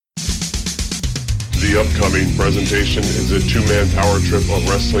The upcoming presentation is a two-man power trip of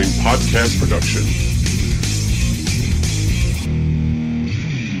wrestling podcast production.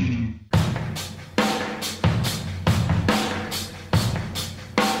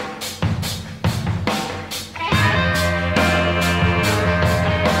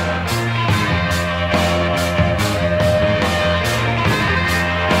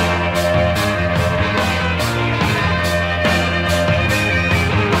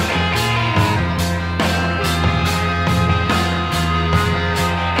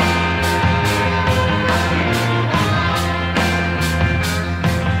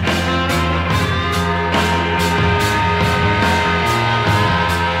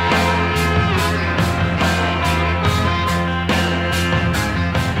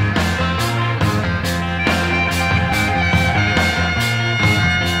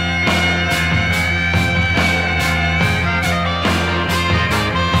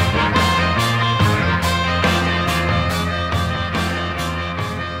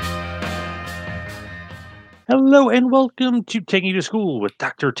 Hello and welcome to Taking You to School with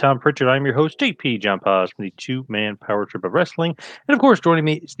Dr. Tom Pritchard. I'm your host, JP John Paz from the Two-Man Power Trip of Wrestling. And of course, joining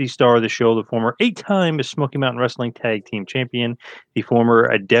me is the star of the show, the former 8-time Smoky Mountain Wrestling Tag Team Champion, the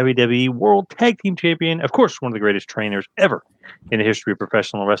former WWE World Tag Team Champion, of course, one of the greatest trainers ever in the history of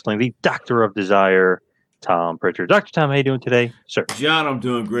professional wrestling, the Doctor of Desire, Tom Pritchard. Dr. Tom, how you doing today, sir? John, I'm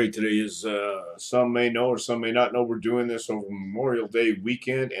doing great today. As some may know or some may not know, we're doing this over Memorial Day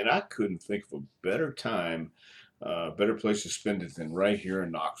weekend, and I couldn't think of a better time, better place to spend it than right here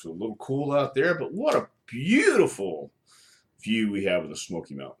in Knoxville. A little cool out there, but what a beautiful view we have of the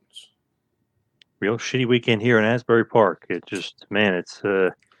Smoky Mountains. Real shitty weekend here in Asbury Park. It just, man, it's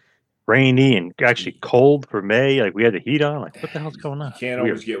rainy and actually cold for May. Like, we had the heat on. Like, what the hell's going on? You can't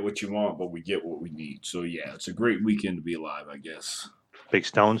always get what you want, but we get what we need. So, yeah, it's a great weekend to be alive, I guess. Big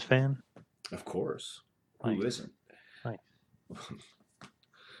Stones fan? Of course. Nice. Who isn't? Nice.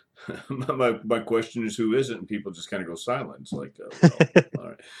 my question is, who isn't? And people just kind of go silent. It's like, all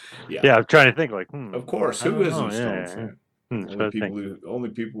right. Yeah, I'm trying to think, like, Of course, who isn't a Stones fan? Only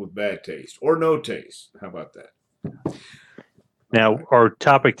people with bad taste or no taste. How about that? Now, our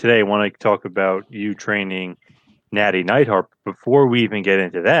topic today, I want to talk about you training Natty Neidhart. Before we even get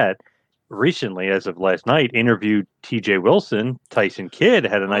into that, recently, as of last night, interviewed TJ Wilson. Tyson Kidd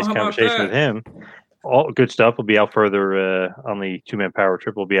had a nice conversation with him. All good stuff. Will be out further on the Two-Man Power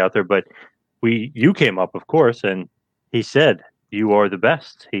Trip. Will be out there. But you came up, of course, and he said, you are the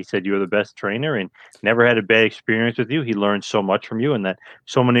best. He said you are the best trainer and never had a bad experience with you. He learned so much from you, and that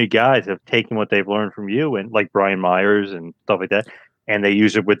so many guys have taken what they've learned from you, and like Brian Myers and stuff like that, and they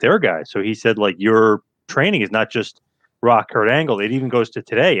use it with their guys. So he said, like, your training is not just Rock, Kurt Angle. It even goes to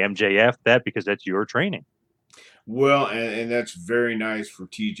today, MJF, that, because that's your training. Well, and that's very nice for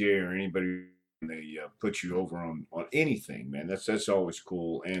TJ or anybody. They put you over on anything, man. That's always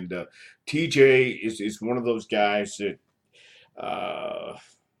cool. And TJ is one of those guys that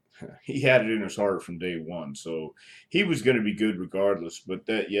he had it in his heart from day one, so he was going to be good regardless. But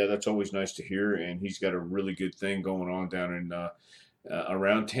that's always nice to hear. And he's got a really good thing going on down in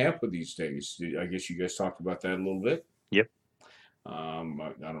around Tampa these days. I guess you guys talked about that a little bit. Yep. I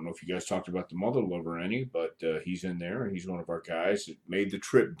don't know if you guys talked about the Mother Lover any, but he's in there, and he's one of our guys that made the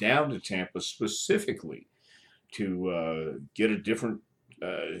trip down to Tampa specifically to get a different,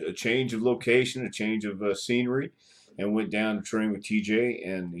 a change of location, a change of scenery, and went down to train with TJ,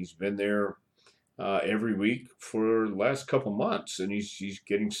 and he's been there every week for the last couple months, and he's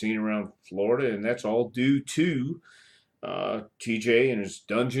getting seen around Florida, and that's all due to TJ and his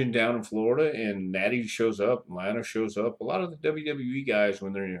dungeon down in Florida, and Natty shows up, Lana shows up. A lot of the WWE guys,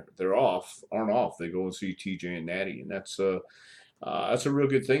 when they're aren't off. They go and see TJ and Natty, and that's a real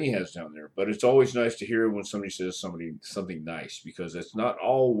good thing he has down there. But it's always nice to hear when somebody says something nice, because it's not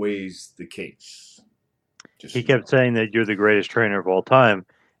always the case. He kept saying that you're the greatest trainer of all time,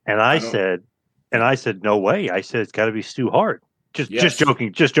 and I said, no way. I said it's got to be Stu Hart. Just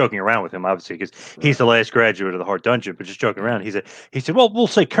joking around with him, obviously, because he's the last graduate of the Hart Dungeon. But just joking around, he said, well, we'll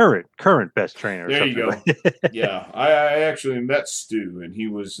say current best trainer. There you go. Yeah, I actually met Stu, and he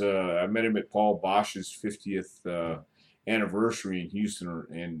was I met him at Paul Bosch's 50th anniversary in Houston, or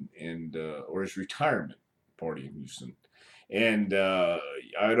his retirement party in Houston. And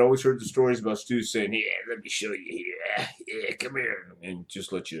I'd always heard the stories about Stu saying, "Yeah, let me show you here. Yeah, come here," and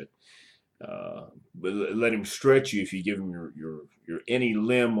just let him stretch you if you give him your any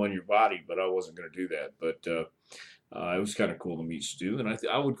limb on your body. But I wasn't going to do that. But it was kind of cool to meet Stu, and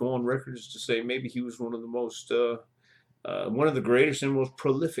I would go on record as to say maybe he was one of the greatest and most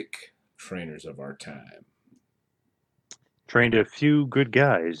prolific trainers of our time. Trained a few good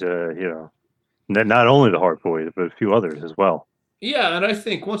guys, Not only the Hart Boys, but a few others as well. Yeah, and I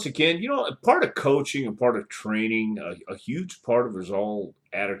think once again, part of coaching and part of training, a huge part of it is all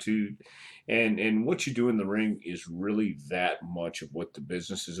attitude, and what you do in the ring is really that much of what the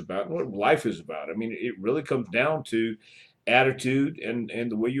business is about and what life is about. I mean, it really comes down to attitude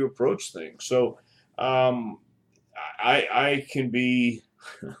and the way you approach things. So, um, I can be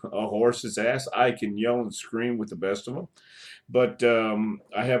a horse's ass. I can yell and scream with the best of them. But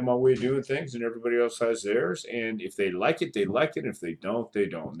I have my way of doing things, and everybody else has theirs. And if they like it, they like it. If they don't, they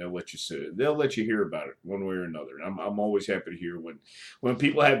don't. They'll let you sit. They'll let you hear about it one way or another. And I'm always happy to hear when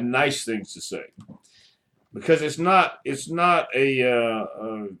people have nice things to say, because it's not a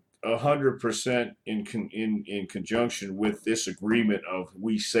 100% in conjunction with this agreement of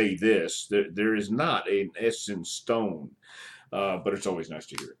we say this. There is not an S in stone, but it's always nice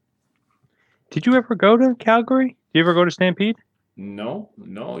to hear it. Did you ever go to Calgary? Did you ever go to Stampede? No,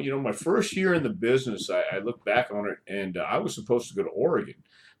 no. My first year in the business, I look back on it, and I was supposed to go to Oregon,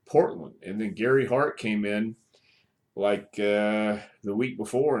 Portland, and then Gary Hart came in like the week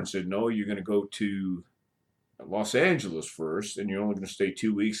before and said, "No, you're going to go to Los Angeles first, and you're only going to stay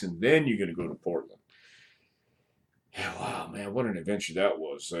 2 weeks, and then you're going to go to Portland." Yeah, wow, man, what an adventure that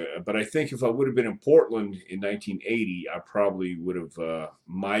was. But I think if I would have been in Portland in 1980, I probably would have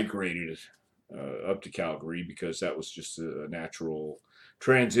migrated up to Calgary, because that was just a natural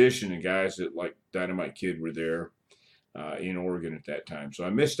transition, and guys that like Dynamite Kid were there in Oregon at that time. So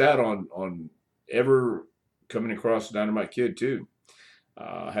I missed out on ever coming across Dynamite Kid too.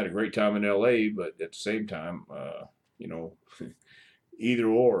 I had a great time in LA, but at the same time, either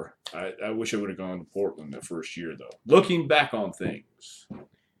or. I wish I would have gone to Portland the first year, though. Looking back on things.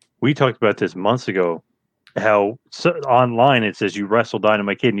 We talked about this months ago, how online it says you wrestled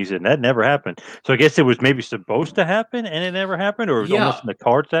Dynamite Kid, and you said that never happened. So I guess it was maybe supposed to happen, and it never happened, or it was almost in the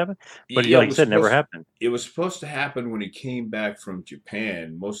cards to happen. But Yeah, like you said, it never happened. It was supposed to happen when he came back from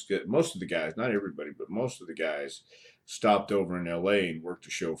Japan. Most of the guys, not everybody, but most of the guys stopped over in LA and worked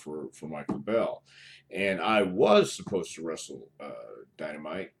a show for Michael Bell. And I was supposed to wrestle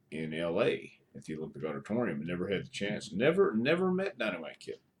Dynamite in LA at the Olympic Auditorium, and never had the chance. Never met Dynamite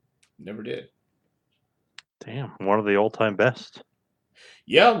Kid. Never did. Damn, one of the all-time best.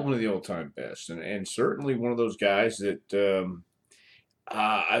 Yeah, one of the all-time best, and certainly one of those guys that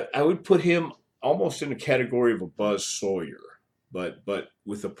I would put him almost in the category of a Buzz Sawyer, but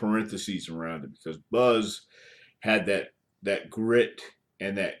with the parentheses around it, because Buzz had that grit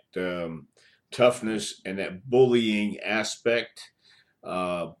and that toughness and that bullying aspect.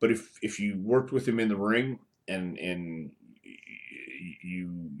 But if you worked with him in the ring and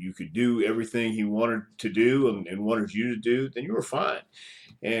you could do everything he wanted to do and wanted you to do, then you were fine.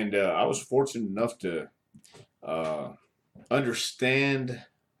 And I was fortunate enough to understand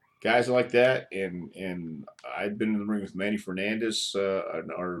guys like that, and I'd been in the ring with Manny Fernandez, by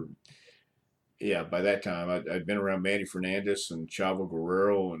that time I'd been around Manny Fernandez and Chavo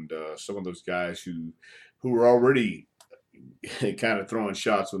Guerrero and some of those guys who were already kind of throwing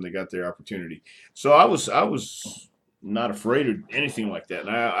shots when they got their opportunity. So I was not afraid of anything like that, and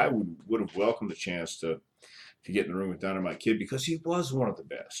I would have welcomed the chance to get in the room with Dynamite Kid, because he was one of the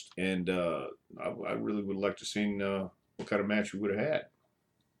best, and I really would like to see what kind of match we would have had.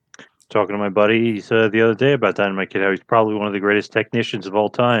 Talking to my buddy, he said the other day about Dynamite Kid, how he's probably one of the greatest technicians of all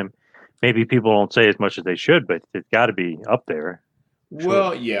time. Maybe people don't say as much as they should, but it's got to be up there.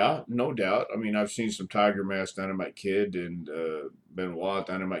 Well, yeah, no doubt. I mean, I've seen some Tiger Mask Dynamite Kid and Benoit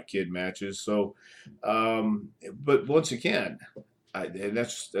Dynamite Kid matches. So, but once again, and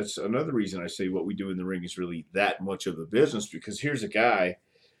that's another reason I say what we do in the ring is really that much of the business, because here's a guy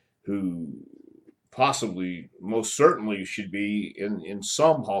who possibly, most certainly, should be in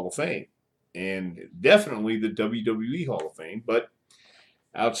some Hall of Fame, and definitely the WWE Hall of Fame, but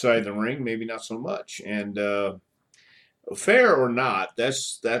outside the ring, maybe not so much. And fair or not,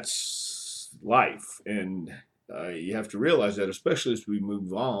 that's life, and you have to realize that, especially as we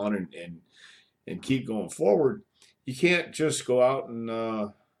move on and keep going forward. You can't just go out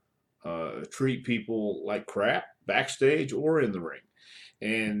and treat people like crap backstage or in the ring.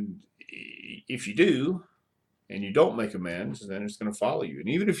 And if you do, and you don't make amends, then it's going to follow you. And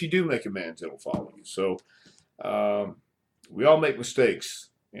even if you do make amends, it'll follow you. So we all make mistakes,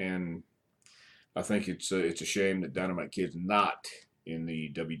 and I think it's a shame that Dynamite Kid's not in the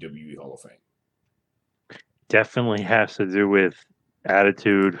WWE Hall of Fame. Definitely has to do with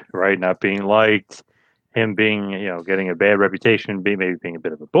attitude, right? Not being liked, him being, getting a bad reputation, maybe being a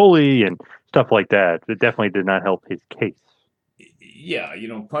bit of a bully and stuff like that. It definitely did not help his case. Yeah,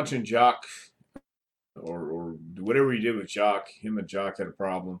 Punch and Jock or whatever he did with Jock. Him and Jock had a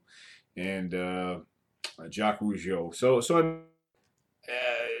problem, and Jock Rougeau.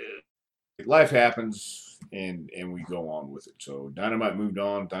 Life happens, and we go on with it. So Dynamite moved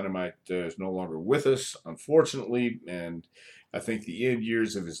on. Dynamite is no longer with us, unfortunately, and I think the end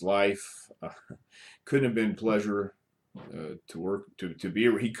years of his life couldn't have been pleasure to work to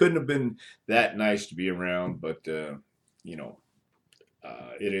be. He couldn't have been that nice to be around, but you know,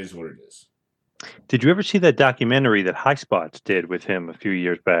 it is what it is. Did you ever see that documentary that High Spots did with him a few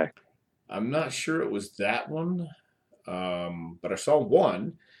years back? I'm not sure it was that one, but I saw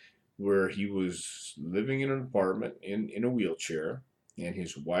one where he was living in an apartment in a wheelchair, and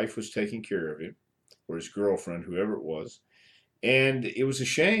his wife was taking care of him, or his girlfriend, whoever it was. And it was a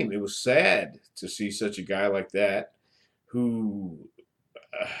shame. It was sad to see such a guy like that who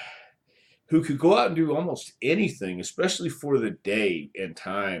uh, who could go out and do almost anything, especially for the day and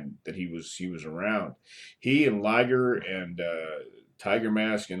time that he was around. He and Liger and Tiger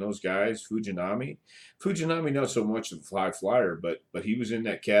Mask and those guys, Fujinami not so much of a high flyer, but he was in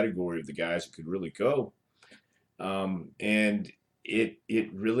that category of the guys that could really go. And it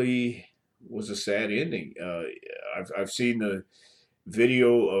really was a sad ending. I've seen the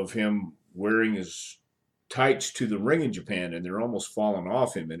video of him wearing his tights to the ring in Japan, and they're almost falling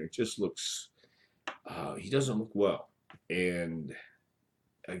off him, and it just looks he doesn't look well. And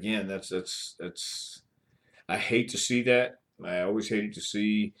again, that's I hate to see that. I always hated to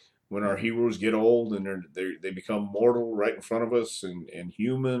see when our heroes get old and they become mortal right in front of us and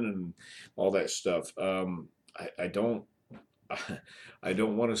human and all that stuff. I don't I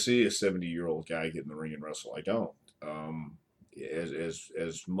don't want to see a 70-year-old guy get in the ring and wrestle. I don't.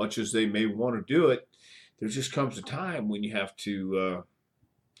 As much as they may want to do it, there just comes a time when you have to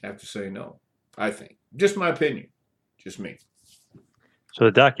say no. I think, just my opinion, just me. So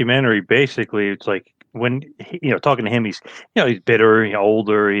the documentary basically, it's like when talking to him, he's bitter,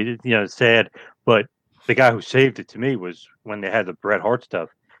 older, sad. But the guy who saved it to me was when they had the Bret Hart stuff,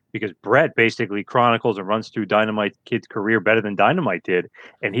 because Bret basically chronicles and runs through Dynamite Kid's career better than Dynamite did,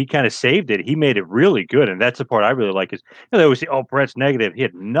 and he kind of saved it. He made it really good, and that's the part I really like. Is they always say, "Oh, Bret's negative." He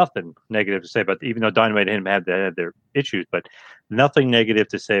had nothing negative to say about, even though Dynamite and him had their issues, but nothing negative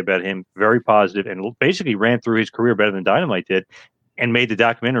to say about him. Very positive, and basically ran through his career better than Dynamite did, and made the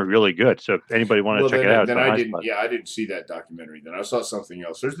documentary really good. So if anybody want to check it out, then I didn't. Yeah, I didn't see that documentary. Then I saw something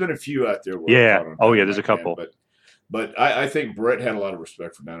else. There's been a few out there. Where yeah. I caught on Oh yeah, there's a Dynamite couple. Man, but I think Bret had a lot of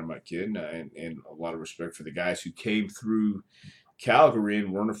respect for Dynamite Kid and a lot of respect for the guys who came through Calgary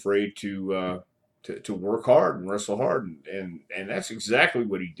and weren't afraid to work hard and wrestle hard, and that's exactly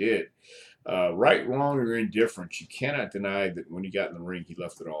what he did. Right, wrong, or indifferent, you cannot deny that when he got in the ring, he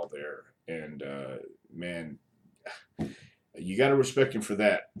left it all there. And man, you got to respect him for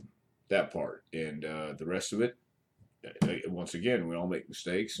that part, and the rest of it. Once again, we all make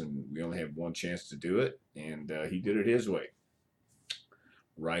mistakes, and we only have one chance to do it, and he did it his way.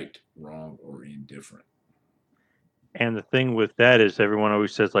 Right, wrong, or indifferent. And the thing with that is everyone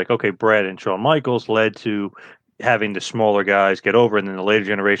always says, like, okay, Bret and Shawn Michaels led to having the smaller guys get over, and then the later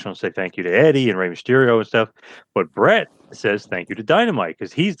generation will say thank you to Eddie and Rey Mysterio and stuff. But Bret says thank you to Dynamite,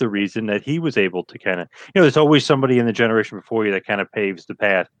 because he's the reason that he was able to kind of, there's always somebody in the generation before you that kind of paves the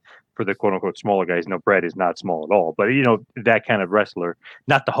path for the quote unquote smaller guys. No, Bret is not small at all, but that kind of wrestler,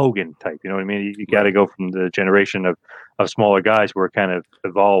 not the Hogan type. You know what I mean? You got to go from the generation of smaller guys where it kind of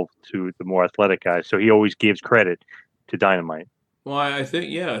evolved to the more athletic guys. So he always gives credit to Dynamite. Well, I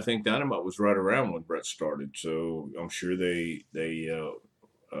think Dynamite was right around when Bret started, so I'm sure they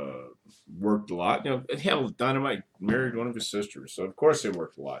worked a lot. Hell, Dynamite married one of his sisters, so of course they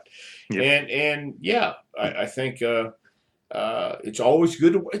worked a lot. Yeah. And yeah, I think it's always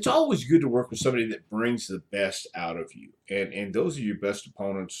good to work with somebody that brings the best out of you, and those are your best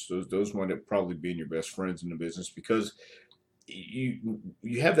opponents. Those wind up probably being your best friends in the business, because you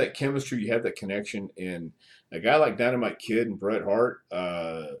have that chemistry, you have that connection, and a guy like Dynamite Kid and Bret Hart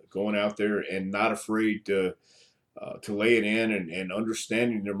going out there and not afraid to lay it in, and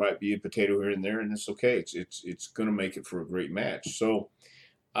understanding there might be a potato here and there, and it's okay. It's going to make it for a great match. So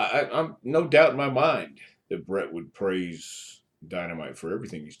I'm no doubt in my mind that Bret would praise Dynamite for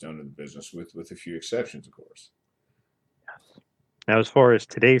everything he's done in the business, with a few exceptions, of course. Now, as far as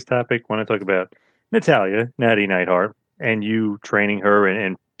today's topic, I want to talk about Natalya, Natty Neidhart, and you training her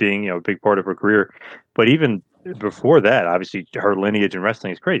and being a big part of her career. But even before that, obviously her lineage in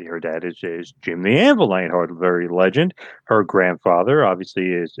wrestling is crazy. Her dad is Jim the Anvil Neidhart, very legend. Her grandfather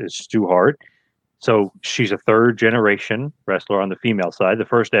obviously is Stu Hart. So she's a third generation wrestler on the female side, the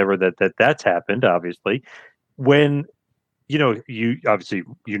first ever that's happened. Obviously, when you obviously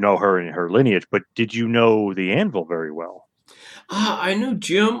you know her and her lineage, but did you know the Anvil very well? I knew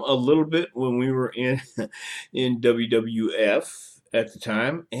Jim a little bit when we were in in WWF at the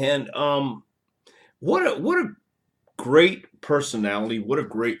time, and what a great personality, what a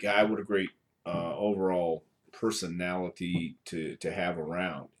great guy, what a great overall personality to have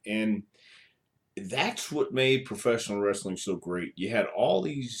around, and that's what made professional wrestling so great. You had all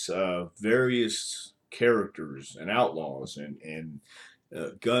these various characters and outlaws and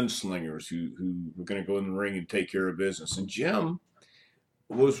gunslingers who were going to go in the ring and take care of business. And Jim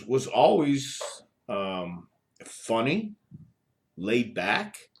was always funny, laid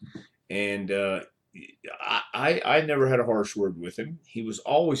back, and I never had a harsh word with him. He was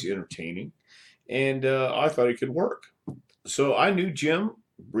always entertaining, and I thought he could work. So I knew Jim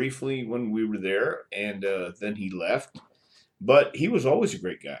briefly when we were there, and then he left. But he was always a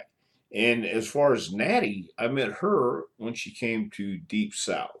great guy. And as far as Natty, I met her when she came to Deep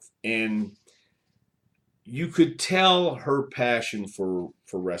South, and you could tell her passion for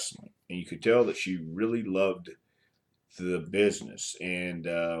wrestling, and you could tell that she really loved the business. And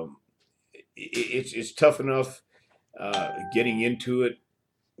it's tough enough getting into it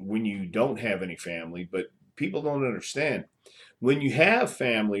when you don't have any family, but people don't understand when you have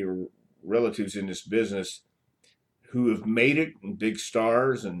family or relatives in this business who have made it and big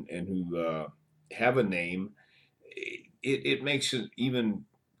stars and who have a name, it makes it even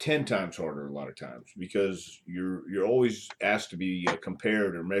 10 times harder a lot of times because you're always asked to be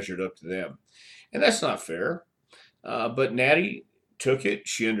compared or measured up to them, and that's not fair. But Natty took it,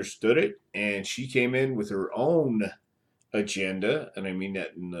 she understood it, and she came in with her own agenda, and I mean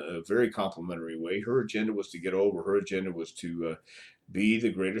that in a very complimentary way. Her agenda was to get over. Her agenda was to be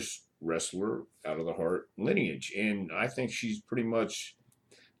the greatest wrestler out of the Hart lineage, and I think she's pretty much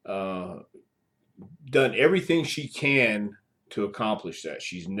uh, done everything she can to accomplish that.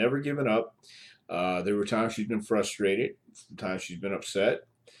 She's never given up. There were times she's been frustrated, times she's been upset,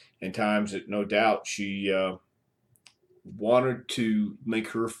 and times that no doubt she wanted to make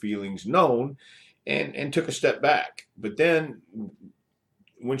her feelings known and took a step back. But then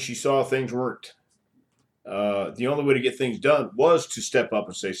when she saw things weren't, the only way to get things done was to step up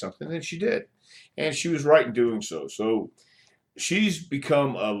and say something, and she did. And she was right in doing so. So she's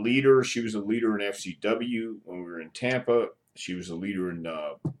become a leader. She was a leader in FCW when we were in Tampa. She was a leader in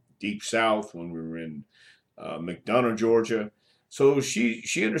Deep South when we were in McDonough, Georgia. So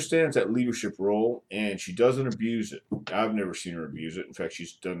she understands that leadership role, and she doesn't abuse it. I've never seen her abuse it. In fact,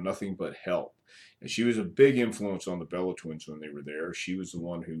 she's done nothing but help. And she was a big influence on the Bella Twins when they were there. She was the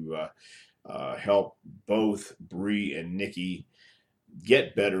one who helped both Bree and Nikki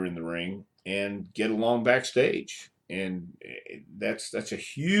get better in the ring and get along backstage. And that's a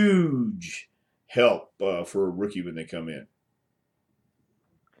huge help for a rookie when they come in.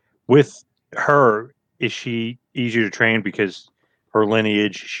 With her, is she easier to train because her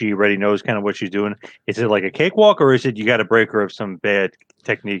lineage, she already knows kind of what she's doing? Is it like a cakewalk, or is it you got to break her of some bad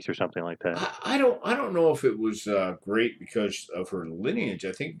techniques or something like that? I don't know if it was great because of her lineage.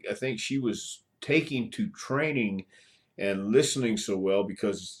 I think she was taking to training and listening so well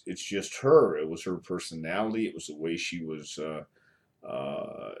because it's just her. It was her personality. It was the way she was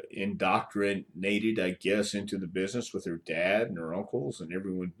indoctrinated, I guess, into the business with her dad and her uncles and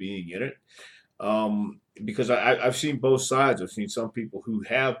everyone being in it. Because I've seen both sides. I've seen some people who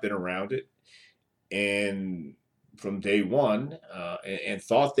have been around it and from day one and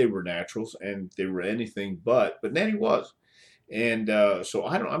thought they were naturals and they were anything but Natty was. And so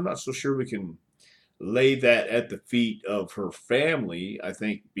I'm not so sure we can lay that at the feet of her family. I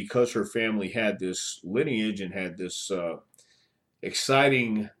think because her family had this lineage and had this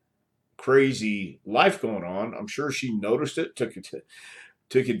exciting, crazy life going on, I'm sure she noticed it,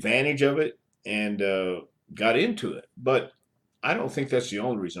 took advantage of it, and got into it. But I don't think that's the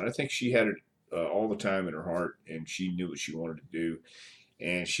only reason. I think she had it all the time in her heart, and she knew what she wanted to do,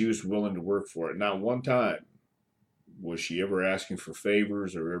 and she was willing to work for it. Not one time was she ever asking for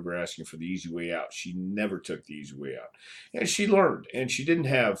favors or ever asking for the easy way out. She never took the easy way out. And she learned, and she didn't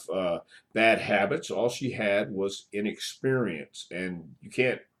have bad habits. All she had was inexperience. And you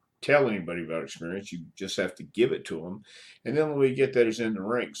can't tell anybody about experience. You just have to give it to them. And then the way you get that is in the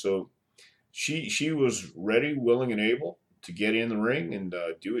ring. So she was ready, willing, and able to get in the ring and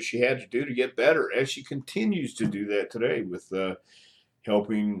do what she had to do to get better. And she continues to do that today with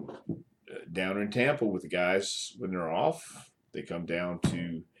helping down in Tampa with the guys when they're off. They come down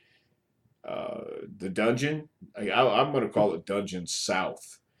to the dungeon. I'm going to call it Dungeon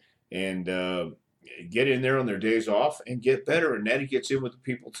South, and get in there on their days off and get better. And Natty gets in with the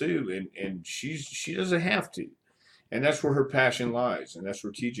people too, and she doesn't have to. And that's where her passion lies, and that's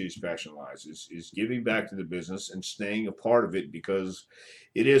where TJ's passion lies, is giving back to the business and staying a part of it because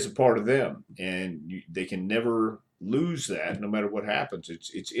it is a part of them, and they can never lose that no matter what happens.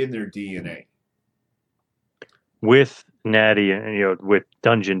 It's in their DNA. With Natty and with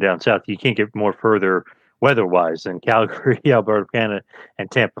Dungeon down south, you can't get more further weather-wise than Calgary, Alberta, Canada, and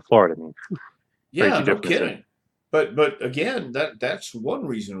Tampa, Florida. I mean, Yeah, crazy no difference there. kidding. But again, that's one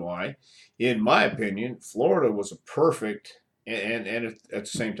reason why, in my opinion, Florida was a perfect and at the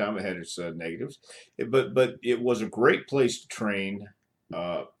same time it had its negatives, but it was a great place to train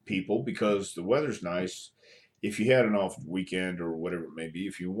people because the weather's nice. If you had an off weekend or whatever it may be,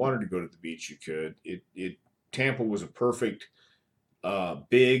 if you wanted to go to the beach, you could. It Tampa was a perfect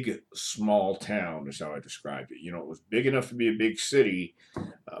big small town is how I described it. You know, it was big enough to be a big city,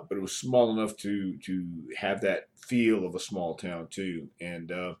 but it was small enough to have that feel of a small town too.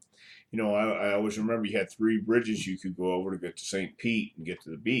 And I always remember you had three bridges you could go over to get to St. Pete and get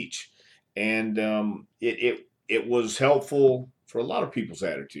to the beach, and it was helpful for a lot of people's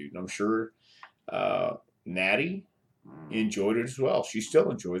attitude. And I'm sure Natty enjoyed it as well. She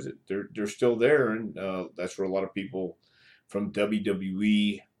still enjoys it. They're still there, and that's where a lot of people from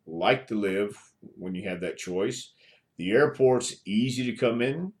WWE like to live when you have that choice. The airport's easy to come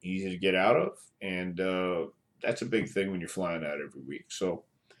in, easy to get out of, and that's a big thing when you're flying out every week. So,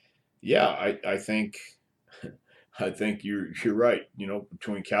 yeah, I think I think you're right. You know,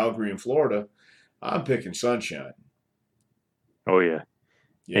 between Calgary and Florida, I'm picking sunshine. Oh yeah.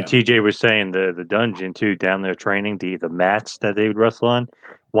 And Yeah, TJ was saying the dungeon too down there training the mats that they would wrestle on.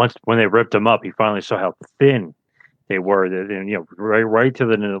 Once when they ripped them up, he finally saw how thin they were. And right to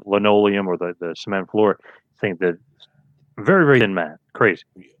the linoleum or the cement floor. Saying that very very thin mat, crazy.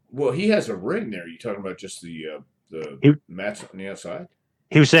 well, he has a ring there. You talking about just the He mats on the outside?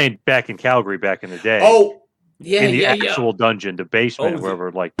 he was saying back in Calgary back in the day Oh, yeah, in the yeah, yeah. actual dungeon, the basement, Oh,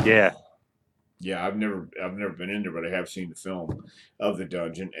 wherever. Like yeah, yeah. I've never been in there, but I have seen the film of the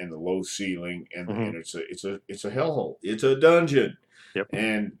dungeon and the low ceiling, hmm and it's a hellhole. It's a dungeon, yep.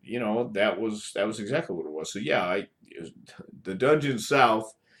 and that was exactly what it was. So yeah, the dungeon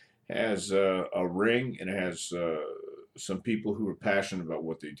south has a ring and it has some people who are passionate about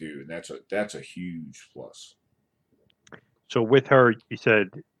what they do, and that's a huge plus. So with her, you said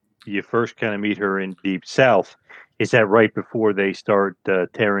you first kind of meet her in Deep South. Is that right before they start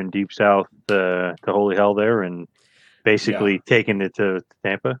tearing Deep South to holy hell there and Yeah, basically taking it to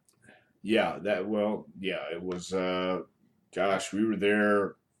Tampa? yeah. Yeah. It was. Gosh, we were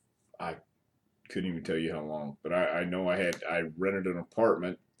there. I couldn't even tell you how long, but I know I rented an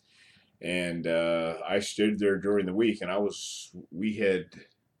apartment and I stayed there during the week, and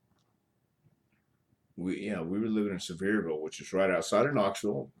we were living in Sevierville, which is right outside of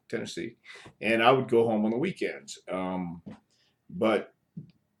Knoxville, Tennessee, and I would go home on the weekends. But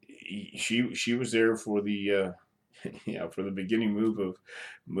she was there for the for the beginning move of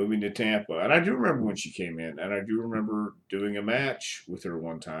moving to Tampa, and I do remember when she came in, and I do remember doing a match with her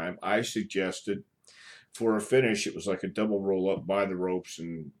one time. I suggested for a finish, it was like a double roll up by the ropes,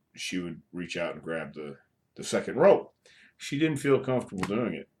 and she would reach out and grab the second rope. She didn't feel comfortable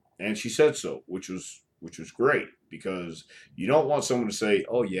doing it, and she said so, which was great because you don't want someone to say,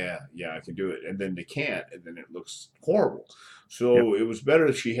 "Oh yeah, yeah, I can do it," and then they can't, and then it looks horrible. Yep. So it was better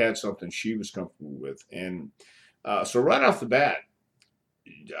if she had something she was comfortable with, and so right off the bat,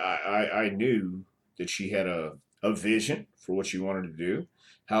 I knew that she had a vision for what she wanted to do,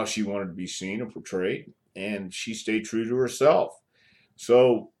 how she wanted to be seen and portrayed, and she stayed true to herself.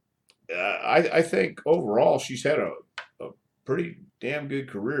 So I think overall she's had a pretty damn good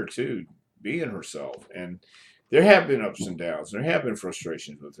career too, being herself. And there have been ups and downs, there have been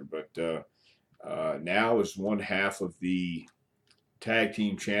frustrations with her, but now as one half of the tag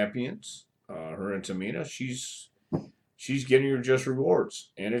team champions, her and Tamina, she's getting her just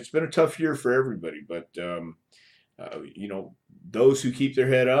rewards, and it's been a tough year for everybody. But those who keep their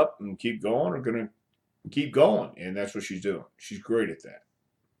head up and keep going are going to keep going, and that's what she's doing. She's great at that.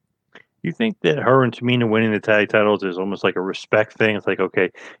 You think that her and Tamina winning the tag titles is almost like a respect thing? It's like, okay,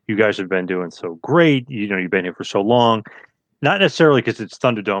 you guys have been doing so great. You've been here for so long. Not necessarily because it's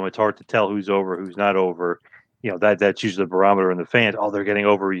Thunderdome. It's hard to tell who's over, who's not over. That's usually the barometer in the fans. Oh, they're getting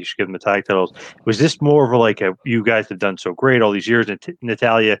over. You should give them the tag titles. Was this more of you guys have done so great all these years, and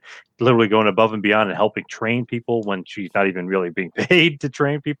Natalia literally going above and beyond and helping train people when she's not even really being paid to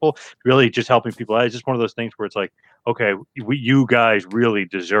train people, really just helping people out? It's just one of those things where it's like, okay, you guys really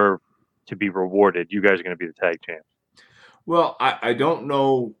deserve to be rewarded. You guys are going to be the tag champs. Well, I don't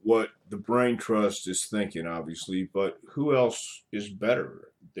know what the brain trust is thinking, obviously, but who else is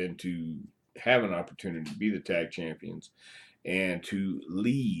better than to have an opportunity to be the tag champions and to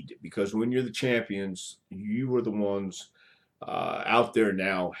lead, because when you're the champions, you are the ones out there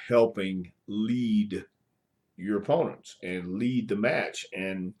now helping lead your opponents and lead the match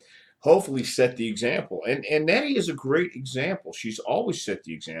and hopefully set the example. And Natty is a great example. She's always set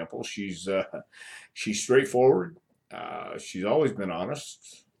the example. She's straightforward. She's always been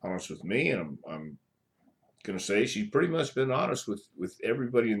honest with me, and I'm going to say she's pretty much been honest with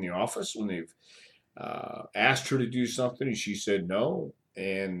everybody in the office when they've asked her to do something and she said no.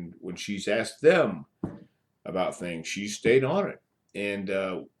 And when she's asked them about things, she stayed on it. And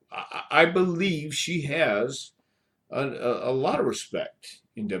I believe she has a lot of respect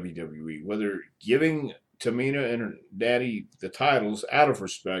in WWE, whether giving Tamina and Natty the titles out of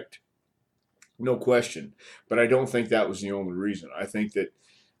respect, no question. But I don't think that was the only reason. I think that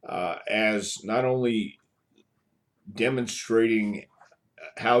as not only demonstrating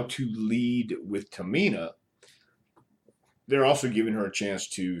how to lead with Tamina, they're also giving her a chance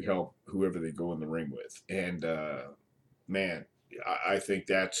to help whoever they go in the ring with. And man, I think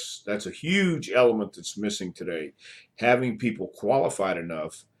that's a huge element that's missing today. Having people qualified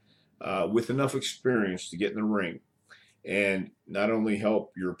enough with enough experience to get in the ring and not only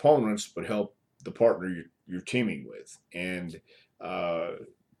help your opponents, but help the partner you're teaming with. And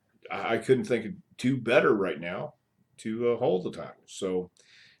I couldn't think of two better right now to hold the title. So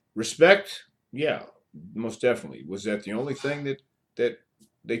respect, yeah, most definitely. Was that the only thing that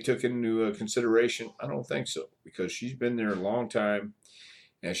they took into consideration? I don't think so, because she's been there a long time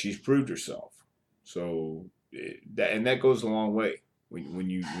and she's proved herself. So that goes a long way when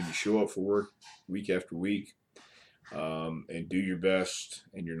you show up for work week after week and do your best,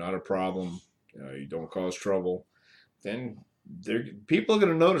 and you're not a problem, you don't cause trouble, then people are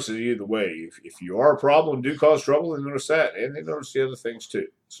going to notice it either way. If you are a problem, do cause trouble, they notice that, and they notice the other things too.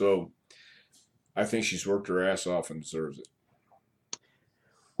 So I think she's worked her ass off and deserves it.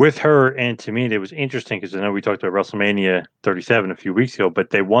 With her and Tamina, it was interesting because I know we talked about WrestleMania 37 a few weeks ago, but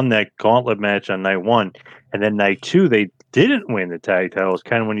they won that gauntlet match on night one, and then night two they didn't win the tag titles,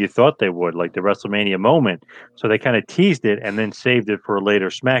 kind of when you thought they would, like the WrestleMania moment. So they kind of teased it and then saved it for a later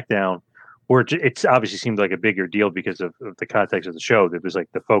SmackDown, where it's obviously seemed like a bigger deal because of the context of the show. That was like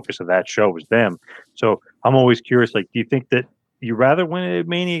the focus of that show was them. So I'm always curious, like, do you think that you rather win at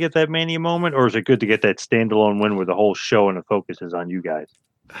Mania, get that Mania moment, or is it good to get that standalone win where the whole show and the focus is on you guys?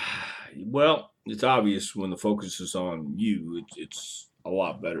 Well, it's obvious when the focus is on you, it's a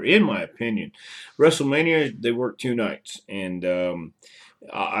lot better, in my opinion. WrestleMania, they work 2 nights, and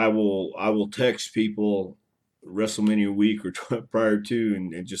I will text people WrestleMania week or prior to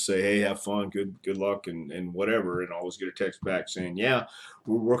and just say, hey, have fun, good luck, and whatever, and always get a text back saying, yeah,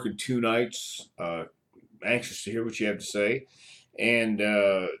 we're working 2 nights, anxious to hear what you have to say. And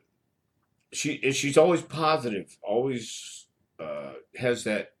she's always positive, always has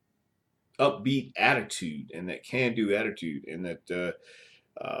that upbeat attitude and that can-do attitude, and that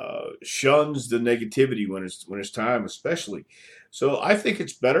shuns the negativity when it's time, especially. So I think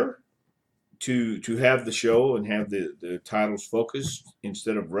it's better to have the show and have the titles focused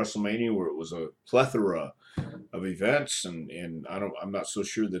instead of WrestleMania, where it was a plethora of events, and I'm not so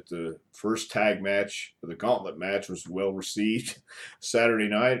sure that the first tag match, the gauntlet match, was well received Saturday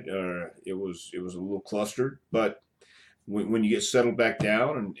night. It was a little clustered, but when you get settled back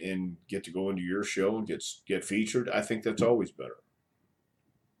down and get to go into your show and get featured, I think that's always better.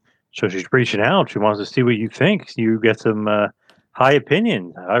 So she's reaching out. She wants to see what you think. You get some high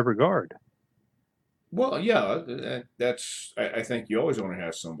opinion, high regard. Well, yeah, I think you always want to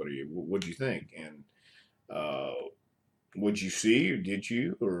have somebody. What'd you think? And what'd you see, or did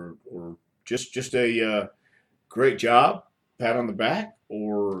you, or just a great job, pat on the back,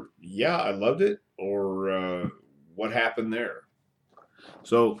 or yeah, I loved it, or what happened there?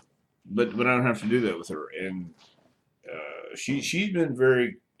 So, but I don't have to do that with her, and she's been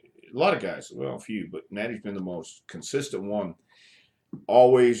a lot of guys, well, a few, but Natty's been the most consistent one,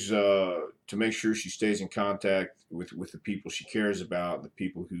 always to make sure she stays in contact with the people she cares about, the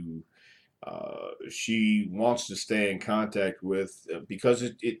people who she wants to stay in contact with, because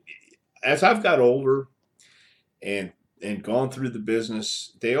it as I've got older and gone through the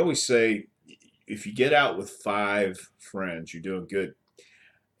business, they always say, if you get out with 5 friends, you're doing good.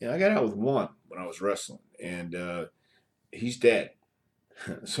 I got out with 1 when I was wrestling, and he's dead.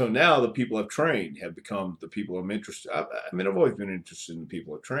 So now the people I've trained have become the people I'm interested. I mean, I've always been interested in the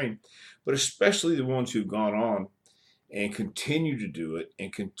people I've trained, but especially the ones who've gone on and continue to do it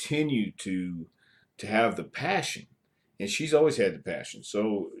and continue to have the passion. And she's always had the passion.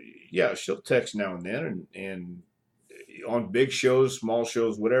 So yeah, she'll text now and then, and on big shows, small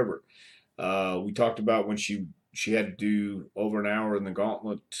shows, whatever. We talked about when she had to do over an hour in the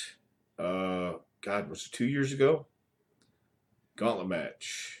gauntlet. God, was it 2 years ago? Gauntlet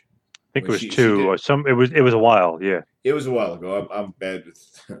match. I think When it was she two. did Or some. It was a while. Yeah. it was a while ago. I'm bad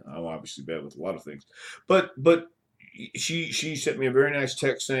with I'm obviously bad with a lot of things, but she sent me a very nice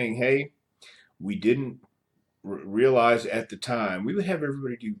text saying, "Hey, we didn't realize at the time we would have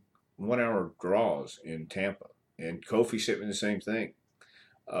everybody do 1 hour draws in Tampa." And Kofi sent me the same thing.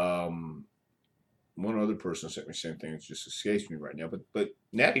 Um, One other person sent me the same thing. It just escapes me right now. But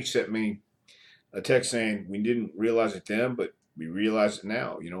Natty sent me a text saying we didn't realize it then, but we realize it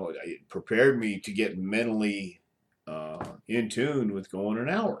now. It prepared me to get mentally in tune with going an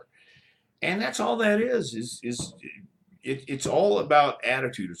hour, and that's all that it's all about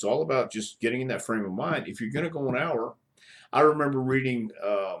attitude. It's all about just getting in that frame of mind. If you're going to go an hour, I remember reading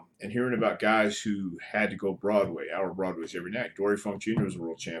and hearing about guys who had to go Broadway, hour Broadways every night. Dory Funk Jr. was a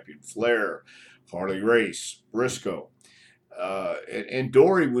world champion. Flair, Harley Race, Briscoe. And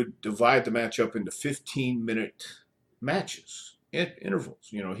Dory would divide the match up into 15-minute matches, intervals.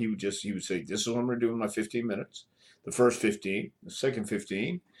 He would say, "This is what I'm going to do in my 15 minutes. The first 15, the second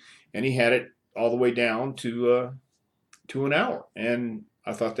 15," and he had it all the way down to an hour. And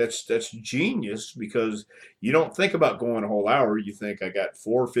I thought that's genius, because you don't think about going a whole hour. You think, I got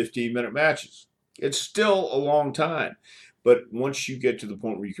 4 15-minute matches. It's still a long time. But once you get to the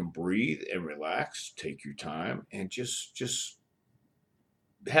point where you can breathe and relax, take your time, and just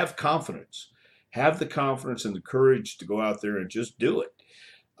have confidence. Have the confidence and the courage to go out there and just do it.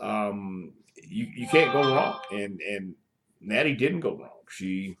 You can't go wrong. And Natty didn't go wrong.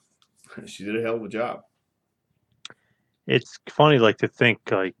 She did a hell of a job. It's funny, like, to think,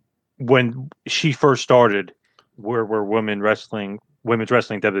 like, when she first started, where women's wrestling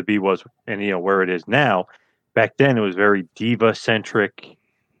WWE was, and where it is now. Back then, it was very diva centric,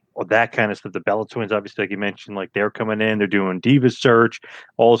 or that kind of stuff. The Bella Twins, obviously, like you mentioned, like, they're coming in, they're doing Diva Search,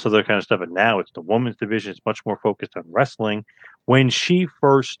 all this other kind of stuff. And now it's the women's division. It's much more focused on wrestling. When she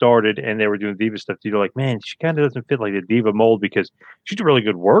first started and they were doing Diva stuff, you're like, man, she kind of doesn't fit like the Diva mold, because she's a really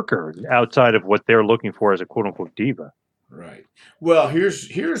good worker outside of what they're looking for as a quote unquote diva. Right. Well,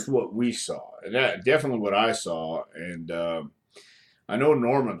 here's what we saw, and that definitely what I saw, and I know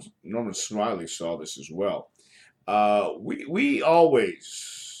Norman Smiley saw this as well. We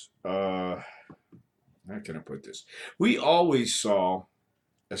always how can I put this? We always saw,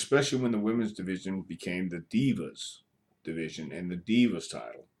 especially when the women's division became the Divas division and the Divas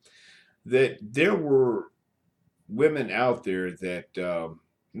title, that there were women out there that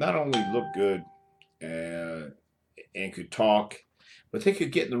not only looked good and could talk, but they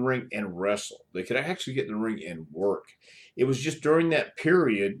could get in the ring and wrestle. They could actually get in the ring and work. It was just during that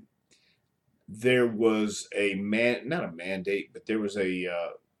period there was not a mandate, but there was a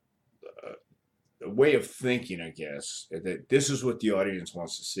way of thinking, I guess, that this is what the audience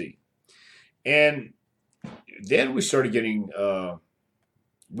wants to see. And then we started getting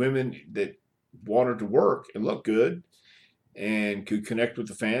women that wanted to work and look good and could connect with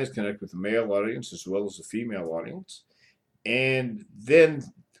the fans, connect with the male audience as well as the female audience. And then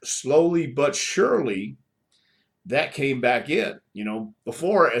slowly but surely, that came back in.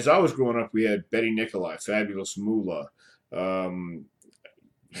 Before, as I was growing up, we had Betty Nikolai, Fabulous Moolah,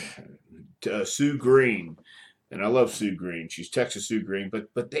 Sue Green, and I love Sue Green. She's Texas Sue Green,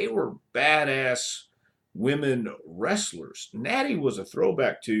 but they were badass women wrestlers. Natty was a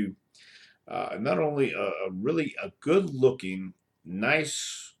throwback to not only really a good-looking,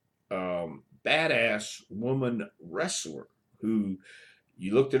 nice, badass woman wrestler who,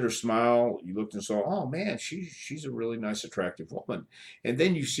 you looked at her smile, you looked and saw, oh man, she's a really nice, attractive woman. And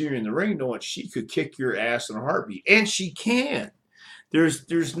then you see her in the ring knowing she could kick your ass in a heartbeat. And she can.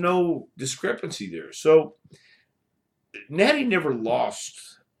 There's no discrepancy there. So Natty never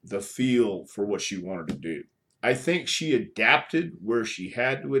lost the feel for what she wanted to do. I think she adapted where she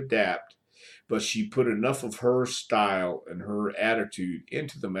had to adapt, but she put enough of her style and her attitude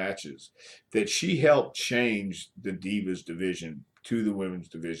into the matches that she helped change the Divas division to the women's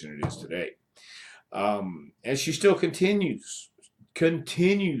division it is today. And she still continues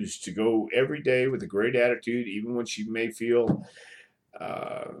to go every day with a great attitude, even when she may feel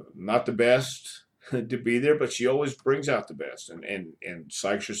not the best to be there, but she always brings out the best and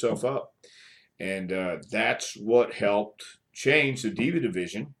psychs herself up. And that's what helped change the Diva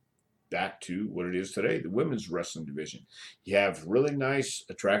division back to what it is today, the women's wrestling division. You have really nice,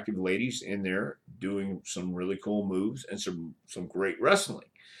 attractive ladies in there doing some really cool moves and some great wrestling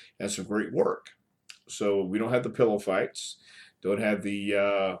and some great work. So we don't have the pillow fights, don't have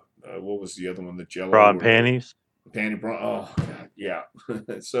the what was the other one, the Jello bra and panties. Panty bra. Oh God, yeah.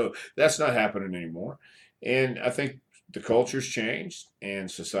 So that's not happening anymore, and I think the culture's changed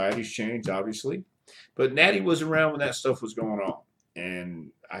and society's changed, obviously. But Natty was around when that stuff was going on,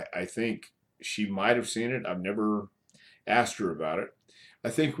 and I think she might have seen it. I've never asked her about it. I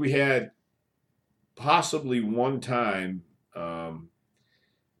think we had possibly one time, and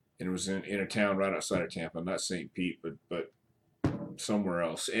it was in a town right outside of Tampa, not St. Pete, but somewhere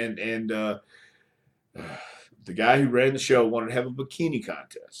else, and the guy who ran the show wanted to have a bikini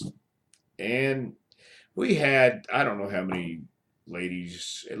contest. And we had, I don't know how many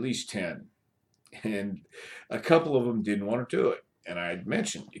ladies, at least 10. And a couple of them didn't want to do it. And I had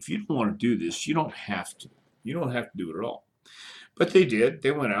mentioned, if you don't want to do this, you don't have to. You don't have to do it at all. But they did.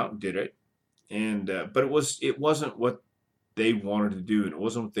 They went out and did it. And but it wasn't what they wanted to do, and it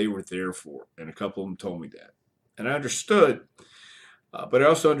wasn't what they were there for. And a couple of them told me that. And I understood, but I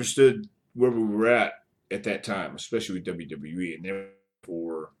also understood where we were at that time, especially with WWE, and they were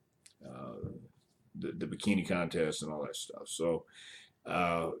for the bikini contest and all that stuff. So,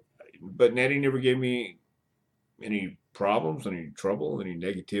 but Natty never gave me any problems, any trouble, any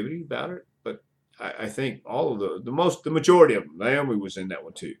negativity about it. But I think all of the majority of them, Naomi was in that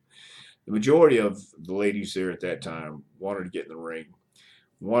one too. The majority of the ladies there at that time wanted to get in the ring,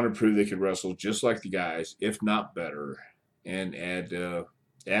 wanted to prove they could wrestle just like the guys, if not better, and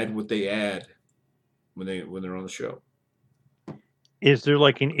add what they add when they're on the show. Is there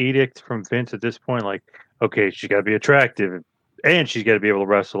like an edict from Vince at this point? Like, okay, she's got to be attractive and she's got to be able to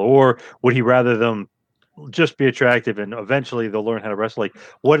wrestle, or would he rather them just be attractive and eventually they'll learn how to wrestle? Like,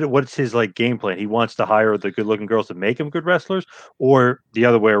 what's his like game plan? He wants to hire the good looking girls to make them good wrestlers, or the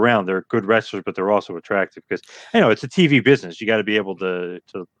other way around? They're good wrestlers, but they're also attractive because it's a TV business. You got to be able to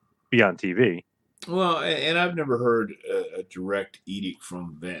be on TV. Well, and I've never heard a direct edict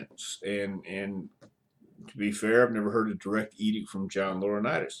from Vince, and to be fair, I've never heard a direct edict from John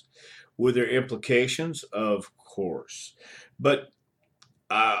Laurinaitis. Were there implications? Of course, but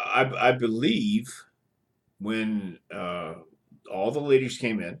I believe when all the ladies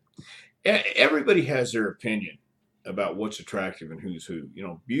came in, everybody has their opinion about what's attractive and who's who.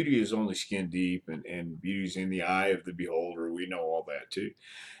 Beauty is only skin deep, and beauty's in the eye of the beholder. We know all that too.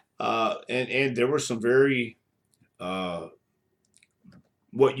 And there were some very what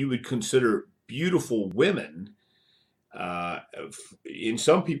you would consider beautiful women in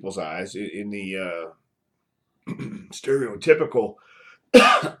some people's eyes, in the stereotypical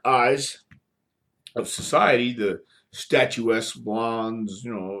eyes of society, the statuesque blondes,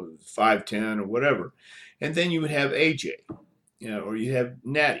 5'10" or whatever. And then you would have AJ, or you have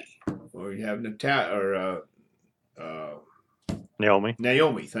Natty, or you have Naomi,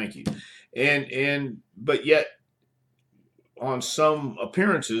 thank you. But yet on some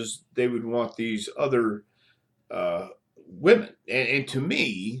appearances they would want these other women. And to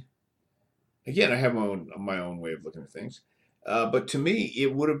me, again, I have my own way of looking at things. But to me,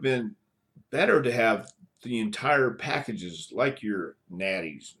 it would have been better to have the entire packages, like your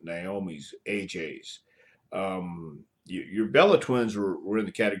Natties, Naomi's, AJ's. Your Bella Twins were in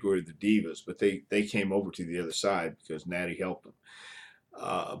the category of the divas, but they came over to the other side because Natty helped them.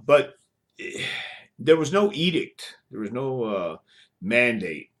 But there was no edict. There was no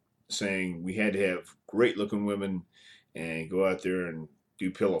mandate saying we had to have great looking women and go out there and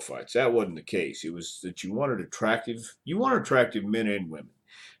do pillow fights. That wasn't the case. It was that you wanted attractive men and women.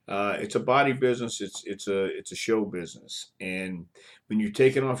 It's a body business. It's a show business. And when you're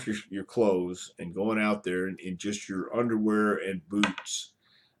taking off your clothes and going out there in just your underwear and boots,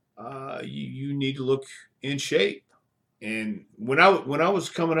 you need to look in shape. And when I was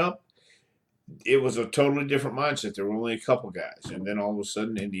coming up, it was a totally different mindset. There were only a couple guys, and then all of a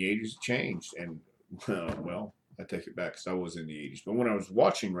sudden in the 80s it changed. And well, I take it back because I was in the 80s. But when I was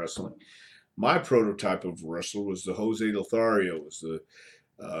watching wrestling, my prototype of wrestler was the Jose Lothario, was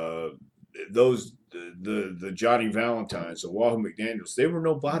the Johnny Valentines, the Wahoo McDaniels. They were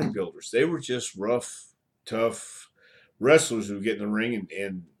no bodybuilders. They were just rough, tough wrestlers who would get in the ring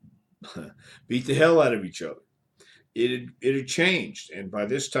and beat the hell out of each other. It had changed, and by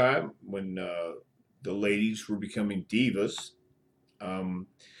this time, when the ladies were becoming divas,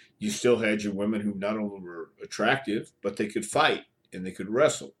 you still had your women who not only were attractive, but they could fight and they could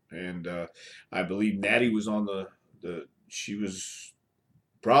wrestle. And I believe Natty was on she was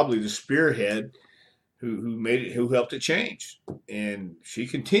probably the spearhead who helped it change, and she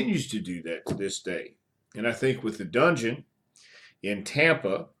continues to do that to this day. And I think with the Dungeon in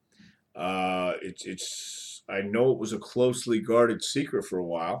Tampa, I know it was a closely guarded secret for a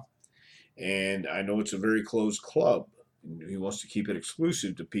while, and I know it's a very closed club. He wants to keep it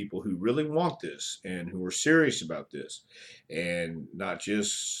exclusive to people who really want this and who are serious about this, and not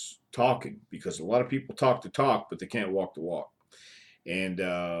just talking. Because a lot of people talk the talk, but they can't walk the walk. And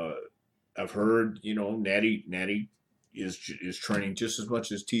I've heard, Natty is training just as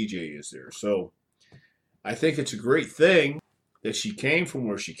much as TJ is there. So I think it's a great thing that she came from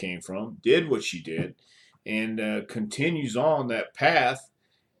where she came from, did what she did, and continues on that path,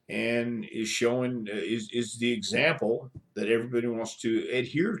 and is showing is the example that everybody wants to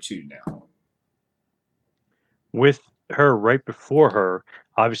adhere to now. With her right before her,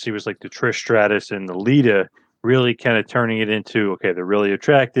 obviously it was like the Trish Stratus and the Lita really kind of turning it into, okay, they're really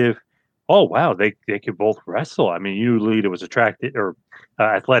attractive. Oh wow, they could both wrestle. I mean, you Lita was attractive or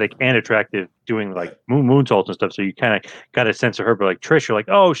athletic and attractive, doing like Right. moonsaults and stuff. So you kind of got a sense of her. But like Trish, you're like,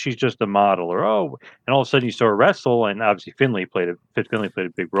 oh, she's just a model, or oh, and all of a sudden you saw her wrestle, and obviously Fit Finlay played a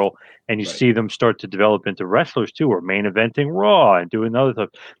big role, and you Right. see them start to develop into wrestlers too, or main eventing Raw and doing other stuff.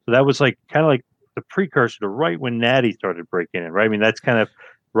 So that was like kind of like the precursor to right when Natty started breaking in, right? I mean, that's kind of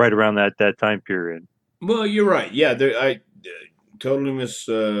right around that time period. Well, you're right. Yeah, I totally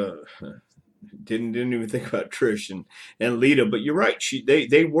didn't even think about Trish and Lita, but you're right.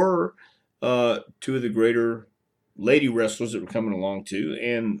 They were two of the greater lady wrestlers that were coming along too,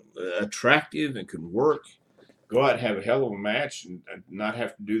 and attractive and could work. Go out and have a hell of a match and not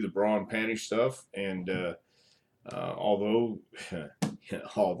have to do the bra and panty stuff. And although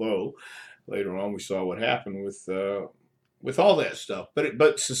although later on we saw what happened with all that stuff,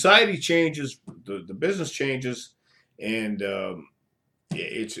 but society changes, the business changes, and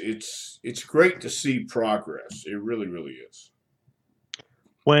it's great to see progress. It really, really is.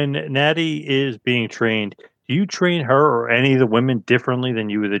 When Natty is being trained, do you train her or any of the women differently than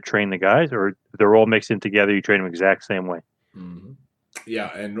you would train the guys, or they're all mixed in together? You train them exact same way. Hmm.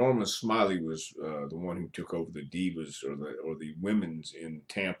 Yeah, and Norman Smiley was the one who took over the divas or the women's in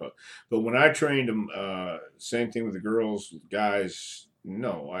Tampa. But when I trained them, same thing with the girls, guys.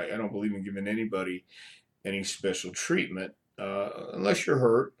 No, I don't believe in giving anybody any special treatment unless you're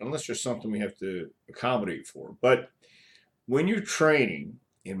hurt, unless there's something we have to accommodate for. But when you're training,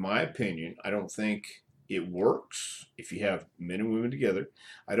 in my opinion, I don't think it works if you have men and women together.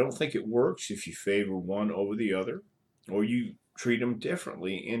 I don't think it works if you favor one over the other or you treat them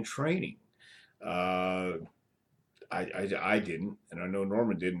differently in training. Uh, I didn't, and I know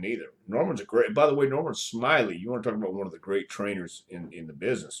Norman didn't either. Norman's a great, by the way, Norman Smiley, you want to talk about one of the great trainers in the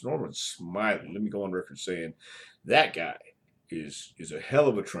business. Norman Smiley, let me go on record saying that guy is a hell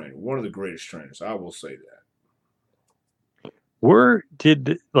of a trainer, one of the greatest trainers. I will say that. Where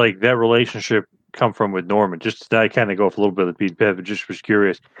did like that relationship come from with Norman? Just to kind of go off a little bit of the beat, but just was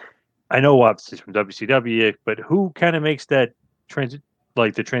curious. I know obviously it's from WCW, but who kind of makes that transit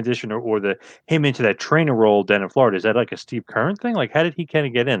like the transition or the him into that trainer role down in Florida? Is that like a Steve Curran thing? Like how did he kind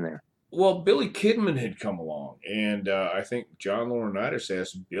of get in there? Well, Billy Kidman had come along, and I think John Laurinaitis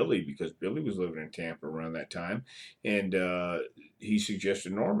asked Billy because Billy was living in Tampa around that time, and he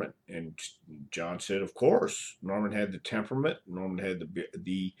suggested Norman, and John said, "Of course." Norman had the temperament. Norman had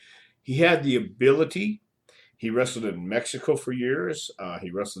the he had the ability. He wrestled in Mexico for years.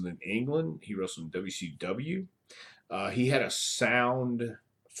 He wrestled in England. He wrestled in WCW. He had a sound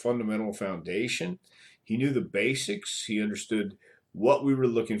fundamental foundation. He knew the basics. He understood what we were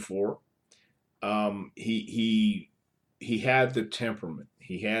looking for. He had the temperament.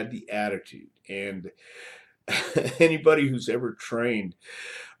 He had the attitude, and anybody who's ever trained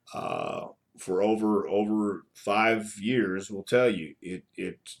for over 5 years will tell you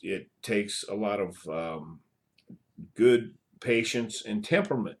it takes a lot of good patience and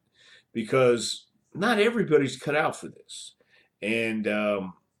temperament because not everybody's cut out for this, and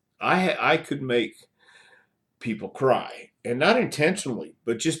I could make people cry, and not intentionally,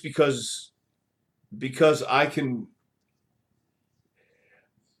 but just because I can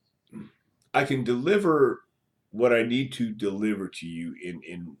deliver what I need to deliver to you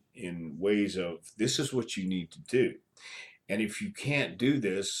in ways of this is what you need to do. And if you can't do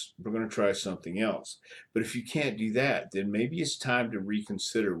this, we're going to try something else. But if you can't do that, then maybe it's time to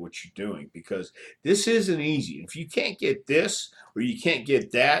reconsider what you're doing because this isn't easy. If you can't get this or you can't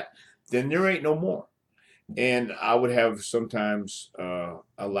get that, then there ain't no more. And I would have sometimes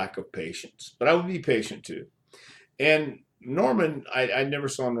a lack of patience, but I would be patient too. And Norman, I never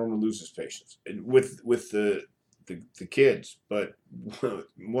saw Norman lose his patience with the kids, but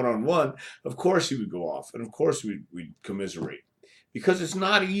one on one, of course he would go off, and of course we'd commiserate because it's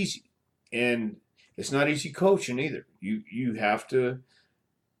not easy, and it's not easy coaching either. You have to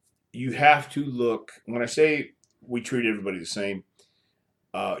look. When I say we treat everybody the same,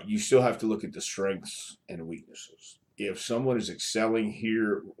 you still have to look at the strengths and weaknesses. if someone is excelling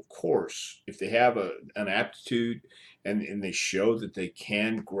here, of course, if they have an aptitude and they show that they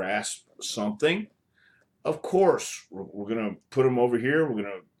can grasp something, of course, we're going to put them over here. We're going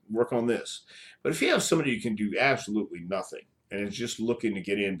to work on this. But if you have somebody who can do absolutely nothing and is just looking to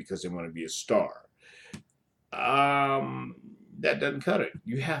get in because they want to be a star, that doesn't cut it.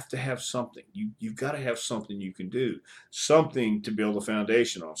 You have to have something. You've got to have something you can do, something to build a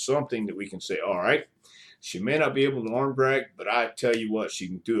foundation on, something that we can say, all right, she may not be able to arm drag, but I tell you what, she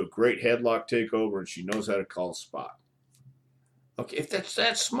can do a great headlock takeover and she knows how to call a spot. Okay, if that's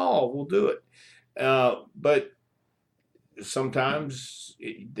that small, we'll do it. But sometimes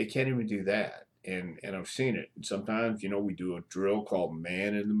they can't even do that. And I've seen it. And sometimes, we do a drill called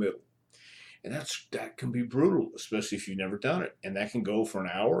man in the middle. And that can be brutal, especially if you've never done it. And that can go for an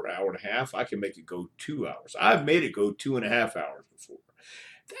hour and a half. I can make it go 2 hours. I've made it go 2.5 hours before.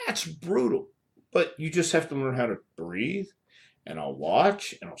 That's brutal. But you just have to learn how to breathe. And I'll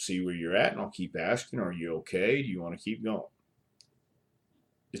watch and I'll see where you're at and I'll keep asking, are you okay? Do you want to keep going?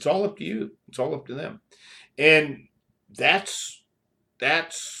 It's all up to you. It's all up to them. And that's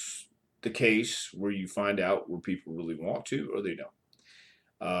the case where you find out where people really want to or they don't.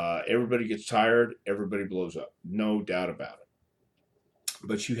 Everybody gets tired. Everybody blows up. No doubt about it.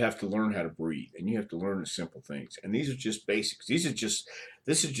 But you have to learn how to breathe, and you have to learn the simple things. And these are just basics. This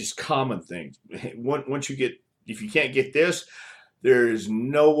is just common things. Once you get, if you can't get this, there is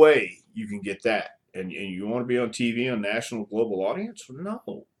no way you can get that. And you want to be on TV on national global audience?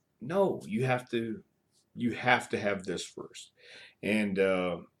 No. You have to have this first. And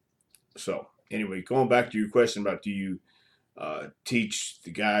so anyway, going back to your question about do you teach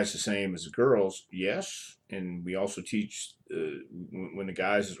the guys the same as the girls? Yes, and we also teach when the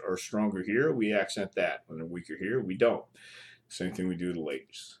guys are stronger here, we accent that. When they're weaker here, we don't. Same thing we do to the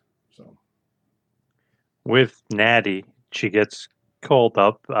ladies. So With Natty, she gets called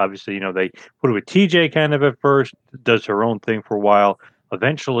up. Obviously, they put her with TJ kind of at first, does her own thing for a while.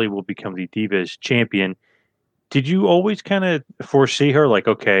 Eventually, will become the Divas champion. Did you always kind of foresee her like,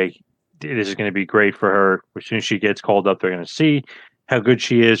 okay, this is going to be great for her. As soon as she gets called up, they're going to see how good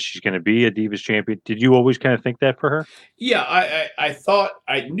she is. She's going to be a Divas champion. Did you always kind of think that for her? yeah, I thought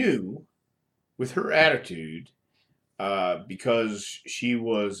I knew with her attitude because she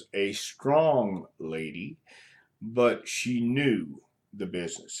was a strong lady, but she knew the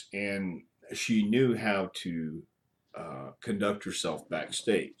business and she knew how to conduct herself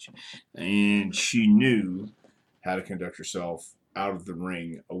backstage, and she knew how to conduct herself out of the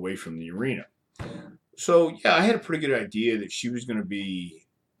ring, away from the arena. So yeah, I had a pretty good idea that she was going to be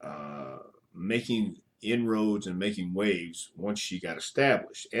making inroads and making waves once she got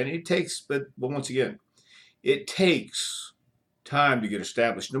established. And it takes, but once again, it takes time to get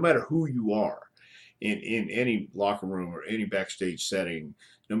established, no matter who you are in any locker room or any backstage setting,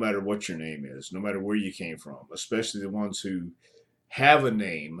 no matter what your name is, no matter where you came from, especially the ones who have a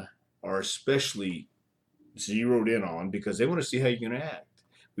name are especially zeroed in on because they want to see how you're going to act.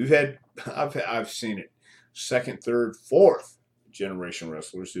 I've seen it, second, third, fourth generation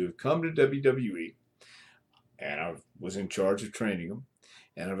wrestlers who have come to WWE, and I was in charge of training them,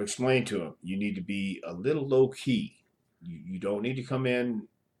 and I've explained to them, you need to be a little low key. You don't need to come in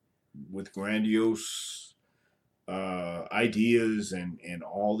with grandiose ideas and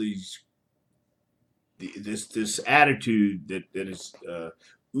all this attitude that is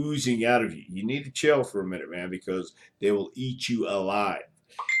oozing out of you. You need to chill for a minute, man, because they will eat you alive.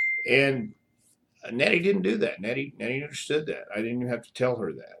 And Natty didn't do that. Natty understood that. I didn't even have to tell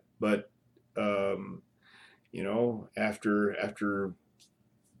her that. But after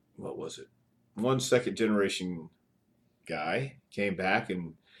what was it? One second generation guy came back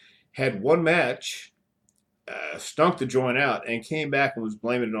and had one match, stunk the joint out, and came back and was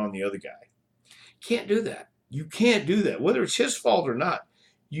blaming it on the other guy. Can't do that. You can't do that. Whether it's his fault or not,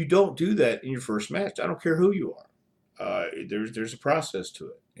 you don't do that in your first match. I don't care who you are. There's a process to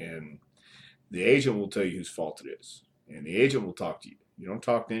it, and the agent will tell you whose fault it is, and the agent will talk to you. You don't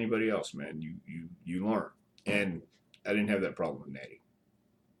talk to anybody else, man. You learn, and I didn't have that problem with Natty.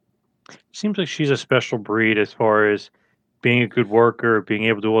 Seems like she's a special breed as far as being a good worker, being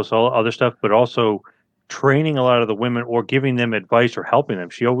able to do all other stuff, but also training a lot of the women or giving them advice or helping them.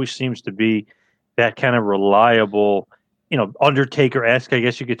 She always seems to be that kind of reliable, Undertaker-esque, I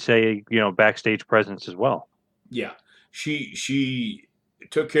guess you could say, backstage presence as well. Yeah, she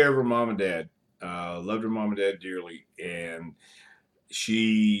took care of her mom and dad, loved her mom and dad dearly, and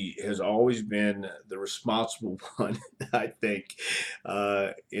she has always been the responsible one, I think,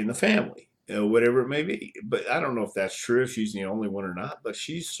 in the family, whatever it may be. But I don't know if that's true, if she's the only one or not, but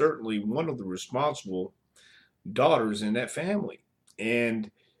she's certainly one of the responsible daughters in that family,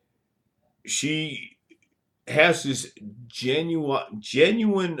 and she has this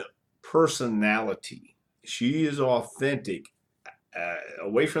genuine personality. She is authentic,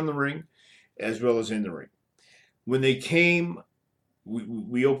 away from the ring as well as in the ring. When they came,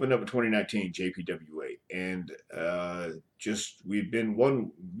 we opened up in 2019 JPWA, and just we'd been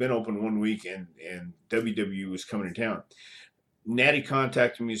open 1 week, and WWE was coming to town. Natty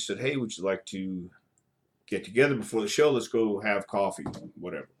contacted me and said, "Hey, would you like to get together before the show? Let's go have coffee,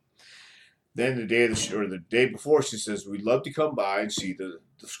 whatever." Then the day of the show, or the day before, she says, "We'd love to come by and see the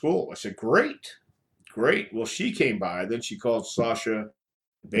school." I said, "Great, great." Well, she came by. Then she called Sasha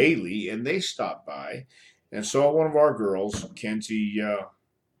Bailey, and they stopped by and saw one of our girls, Kenzie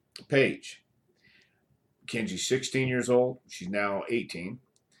Page. Kenzie's 16 years old. She's now 18.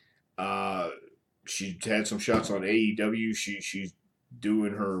 She had some shots on AEW. She's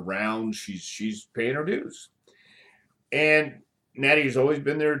doing her rounds. She's paying her dues. And Natty has always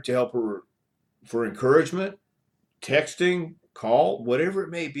been there to help her for encouragement, texting, call, whatever it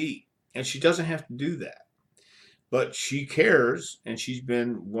may be. And she doesn't have to do that. But she cares, and she's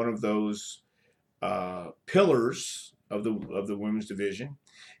been one of those pillars of the women's division,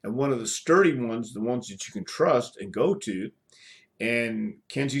 and one of the sturdy ones, the ones that you can trust and go to. And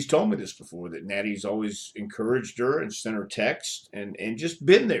Kenzie's told me this before, that Natty's always encouraged her and sent her texts and just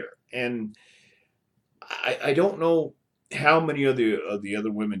been there. And I don't know how many of the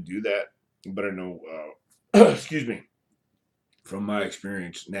other women do that, but I know, excuse me, from my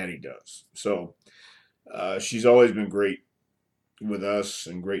experience, Natty does. So she's always been great with us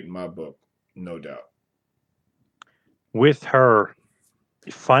and great in my book, no doubt. With her,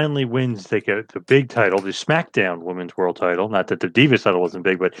 finally wins the big title, the SmackDown Women's World Title. Not that the Divas title wasn't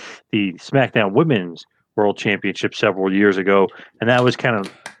big, but the SmackDown Women's World Championship several years ago, and that was kind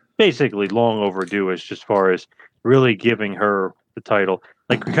of basically long overdue as far as really giving her the title.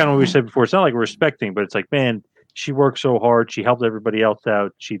 Like kind of what we said before, it's not like we're respecting, but it's like, man, she worked so hard, she helped everybody else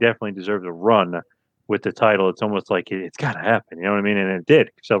out, she definitely deserves a run with the title. It's almost like it's got to happen, you know what I mean? And it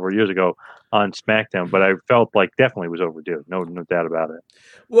did several years ago on SmackDown, but I felt like definitely was overdue. No doubt about it.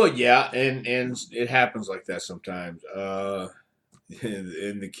 Well, yeah, and it happens like that sometimes.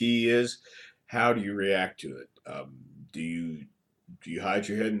 And the key is, how do you react to it? Do you hide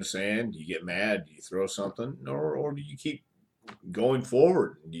your head in the sand? Do you get mad? Do you throw something, or do you keep going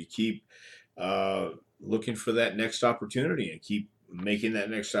forward? Do you keep looking for that next opportunity and keep making that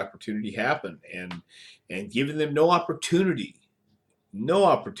next opportunity happen, and giving them no opportunity,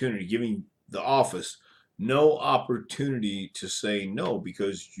 giving the office no opportunity to say no,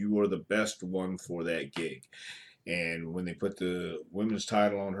 because you are the best one for that gig. And when they put the women's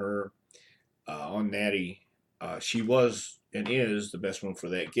title on her, on Natty, she was and is the best one for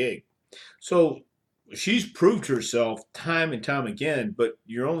that gig. So she's proved herself time and time again, but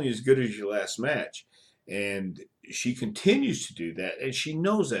you're only as good as your last match. And she continues to do that, and she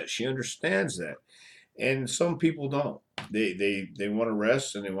knows that. She understands that. And some people don't. They want to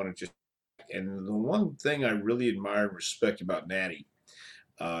rest, and they want to just. And the one thing I really admire and respect about Natty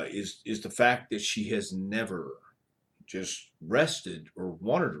is the fact that she has never just rested or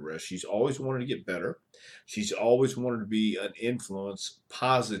wanted to rest. She's always wanted to get better. She's always wanted to be an influence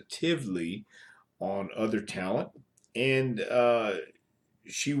positively on other talent. And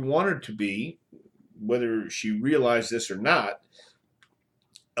she wanted to be, whether she realized this or not,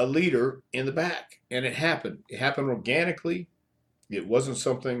 a leader in the back. And it happened. It happened organically. It wasn't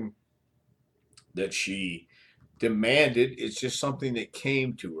something that she demanded. It's just something that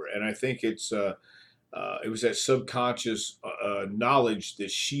came to her. And I think it was that subconscious knowledge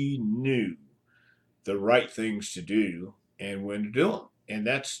that she knew the right things to do and when to do them. And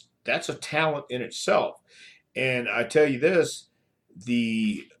that's a talent in itself. And I tell you this,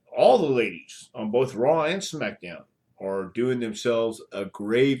 all the ladies on both Raw and SmackDown are doing themselves a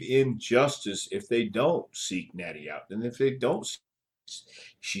grave injustice if they don't seek Natty out. And if they don't,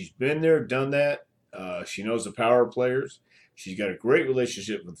 she's been there, done that. She knows the power of players. She's got a great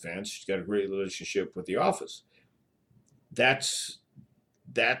relationship with fans. She's got a great relationship with the office. That's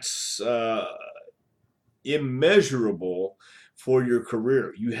immeasurable for your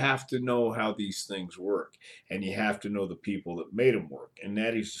career. You have to know how these things work, and you have to know the people that made them work. And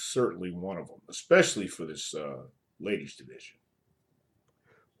Natty's certainly one of them, especially for this ladies division.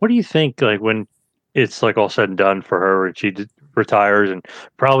 What do you think, like, when it's like all said and done for her and she retires and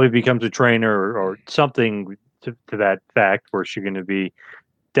probably becomes a trainer or something to that fact, where she's going to be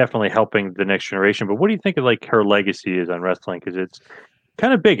definitely helping the next generation? But what do you think of like her legacy is on wrestling? Because it's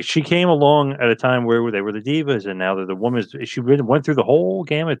kind of big. She came along at a time where they were the Divas, and now they're the women's. She went through the whole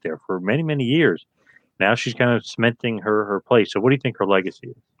gamut there for many, many years. Now she's kind of cementing her place. So what do you think her legacy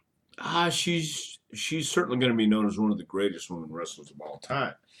is? She's certainly going to be known as one of the greatest women wrestlers of all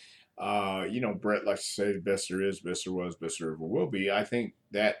time. Brett likes to say best there is, best there was, best there ever will be. I think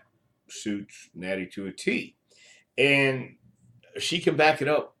that suits Natty to a T. And she can back it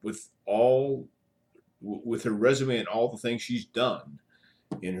up with her resume and all the things she's done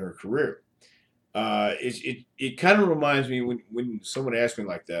in her career. It kind of reminds me when someone asks me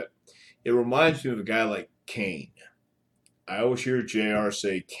like that, it reminds me of a guy like Kane. I always hear JR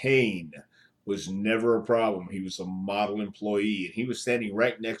say Kane was never a problem. He was a model employee, and he was standing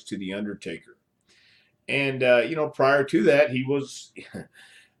right next to the Undertaker. And prior to that, he was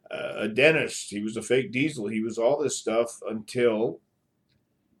a dentist. He was a fake Diesel. He was all this stuff until,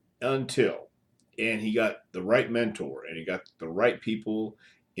 and he got the right mentor, and he got the right people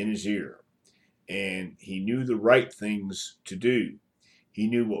in his ear, and he knew the right things to do. He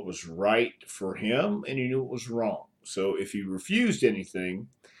knew what was right for him, and he knew what was wrong. So if he refused anything,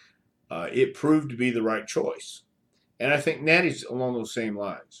 it proved to be the right choice. And I think Natty's along those same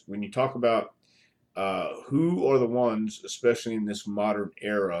lines. When you talk about who are the ones, especially in this modern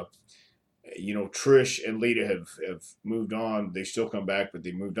era, Trish and Lita have moved on. They still come back, but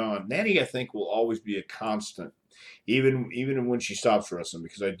they moved on. Natty, I think, will always be a constant, even when she stops wrestling,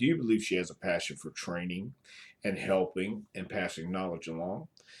 because I do believe she has a passion for training and helping and passing knowledge along.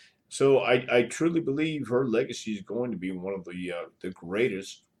 So I truly believe her legacy is going to be one of the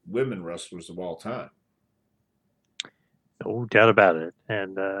greatest women wrestlers of all time. No doubt about it.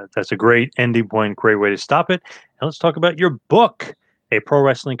 And that's a great ending point, great way to stop it. And let's talk about your book, A Pro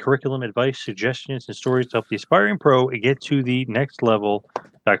Wrestling Curriculum, Advice, Suggestions, and Stories to Help the Aspiring Pro get to the Next Level.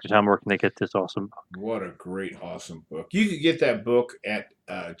 Dr. Tom, where can they get this awesome book? What a great, awesome book. You can get that book at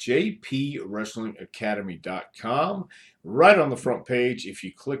jpwrestlingacademy.com. Right on the front page, if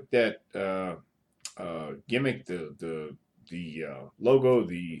you click that gimmick, the logo,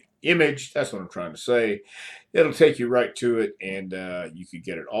 the image, that's what I'm trying to say, it'll take you right to it, and you can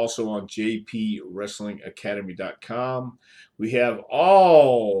get it also on jpwrestlingacademy.com. We have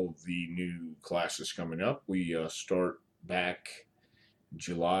all the new classes coming up. We start back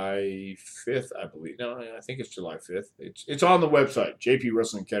July 5th, I believe. No, I think it's July 5th. It's on the website,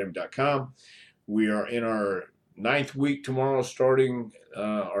 jpwrestlingacademy.com. We are in our 9th week tomorrow, starting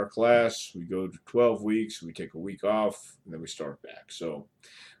our class. We go to 12 weeks. We take a week off, and then we start back. So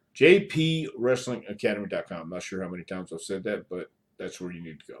jpwrestlingacademy.com. I'm not sure how many times I've said that, but that's where you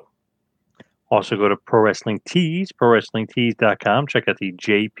need to go. Also go to Pro Wrestling Tees, prowrestlingtees.com. Check out the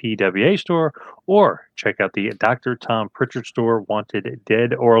JPWA store, or check out the Dr. Tom Pritchard store. Wanted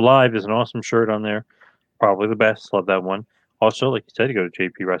Dead or Alive is an awesome shirt on there. Probably the best. Love that one. Also, like you said, you go to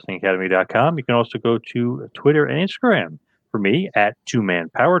jpwrestlingacademy.com. You can also go to Twitter and Instagram. For me, at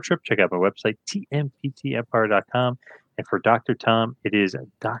 2Man Power Trip. Check out my website, tmptempire.com. And for Dr. Tom, it is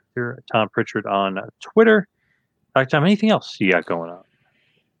Dr. Tom Pritchard on Twitter. Dr. Tom, anything else you got going on?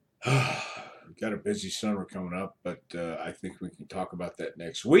 Got a busy summer coming up, but I think we can talk about that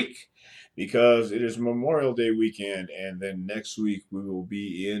next week, because it is Memorial Day weekend, and then next week we will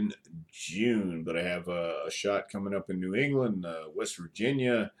be in June. But I have a shot coming up in New England, West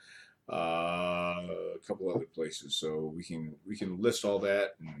Virginia, a couple other places, so we can list all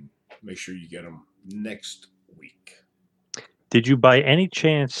that and make sure you get them next week. Did you by any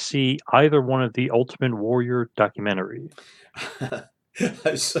chance see either one of the Ultimate Warrior documentaries?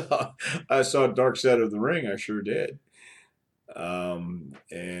 I saw Dark Side of the Ring. I sure did. I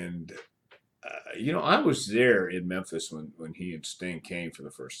was there in Memphis when he and Sting came for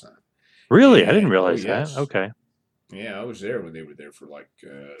the first time. Really? I didn't realize that. Okay. Yeah, I was there when they were there for like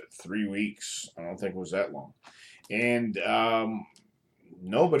 3 weeks. I don't think it was that long. And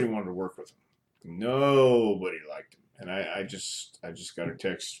nobody wanted to work with him. Nobody liked him. And I just got a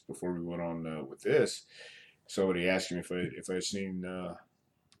text before we went on with this. Somebody asked me if I'd seen the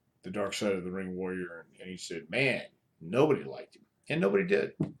Dark Side of the Ring Warrior, and he said, "Man, nobody liked him," and nobody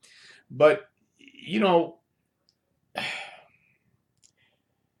did. But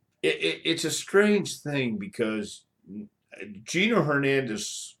it's a strange thing, because Gino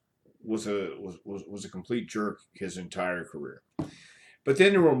Hernandez was a complete jerk his entire career. But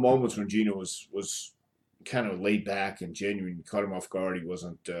then there were moments when Gino was kind of laid back and genuine. You caught him off guard. He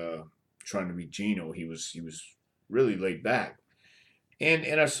wasn't trying to be Gino. He was really laid back.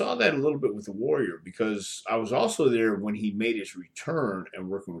 And I saw that a little bit with the Warrior, because I was also there when he made his return and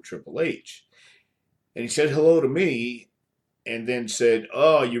working with Triple H. And he said hello to me, and then said,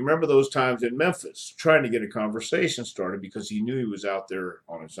 "Oh, you remember those times in Memphis?" Trying to get a conversation started, because he knew he was out there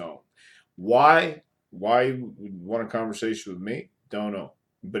on his own. Why? Why would want a conversation with me? Don't know.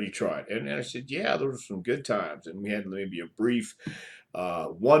 but he tried. And I said, yeah, those were some good times. And we had maybe a brief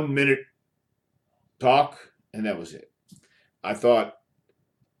 1 minute talk, and that was it. I thought,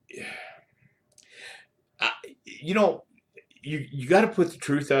 you got to put the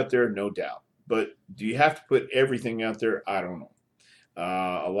truth out there, no doubt. But do you have to put everything out there? I don't know.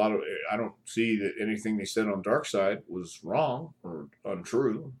 I don't see that anything they said on Darkseid was wrong or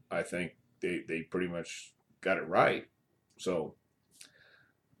untrue. I think they pretty much got it right. So,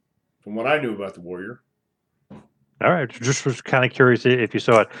 from what I knew about the Warrior. All right, just was kind of curious if you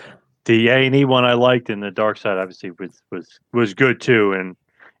saw it. The A&E one I liked, and the Darkseid obviously was good too, and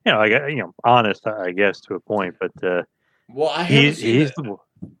honest, I guess, to a point. But well, I haven't seen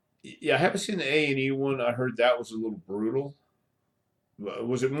I haven't seen the A&E one. I heard that was a little brutal.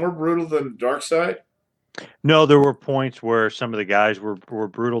 Was it more brutal than Darkseid? No, there were points where some of the guys were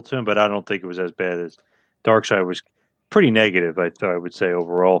brutal to him, but I don't think it was as bad as Darkseid was. Pretty negative, I would say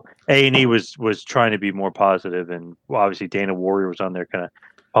overall. A&E was trying to be more positive, and obviously Dana Warrior was on there kind of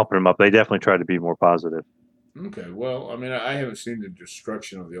pumping him up. They definitely tried to be more positive. Okay, well, I mean, I haven't seen the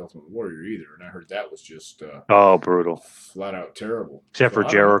destruction of the Ultimate Warrior either, and I heard that was just brutal, flat out terrible. Except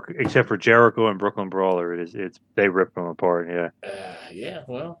for Jericho and Brooklyn Brawler, it's they ripped them apart. Yeah,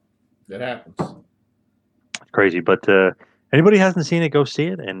 well, that happens. It's crazy, but anybody hasn't seen it, go see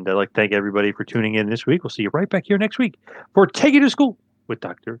it. And I'd like to thank everybody for tuning in this week. We'll see you right back here next week for Take You to School with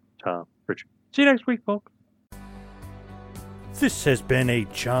Dr. Tom Pritchard. See you next week, folks. This has been a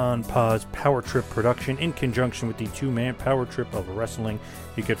John Paz Power Trip production in conjunction with the Two-Man Power Trip of Wrestling.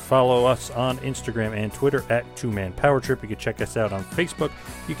 You could follow us on Instagram and Twitter at Two-Man Power Trip. You could check us out on Facebook.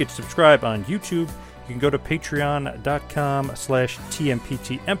 You could subscribe on YouTube. You can go to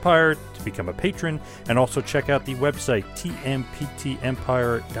patreon.com/TMPTEmpire to become a patron, and also check out the website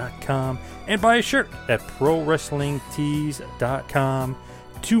tmptempire.com and buy a shirt at prowrestlingtees.com.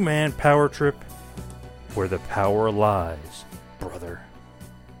 Two-Man Power Trip, where the power lies, brother.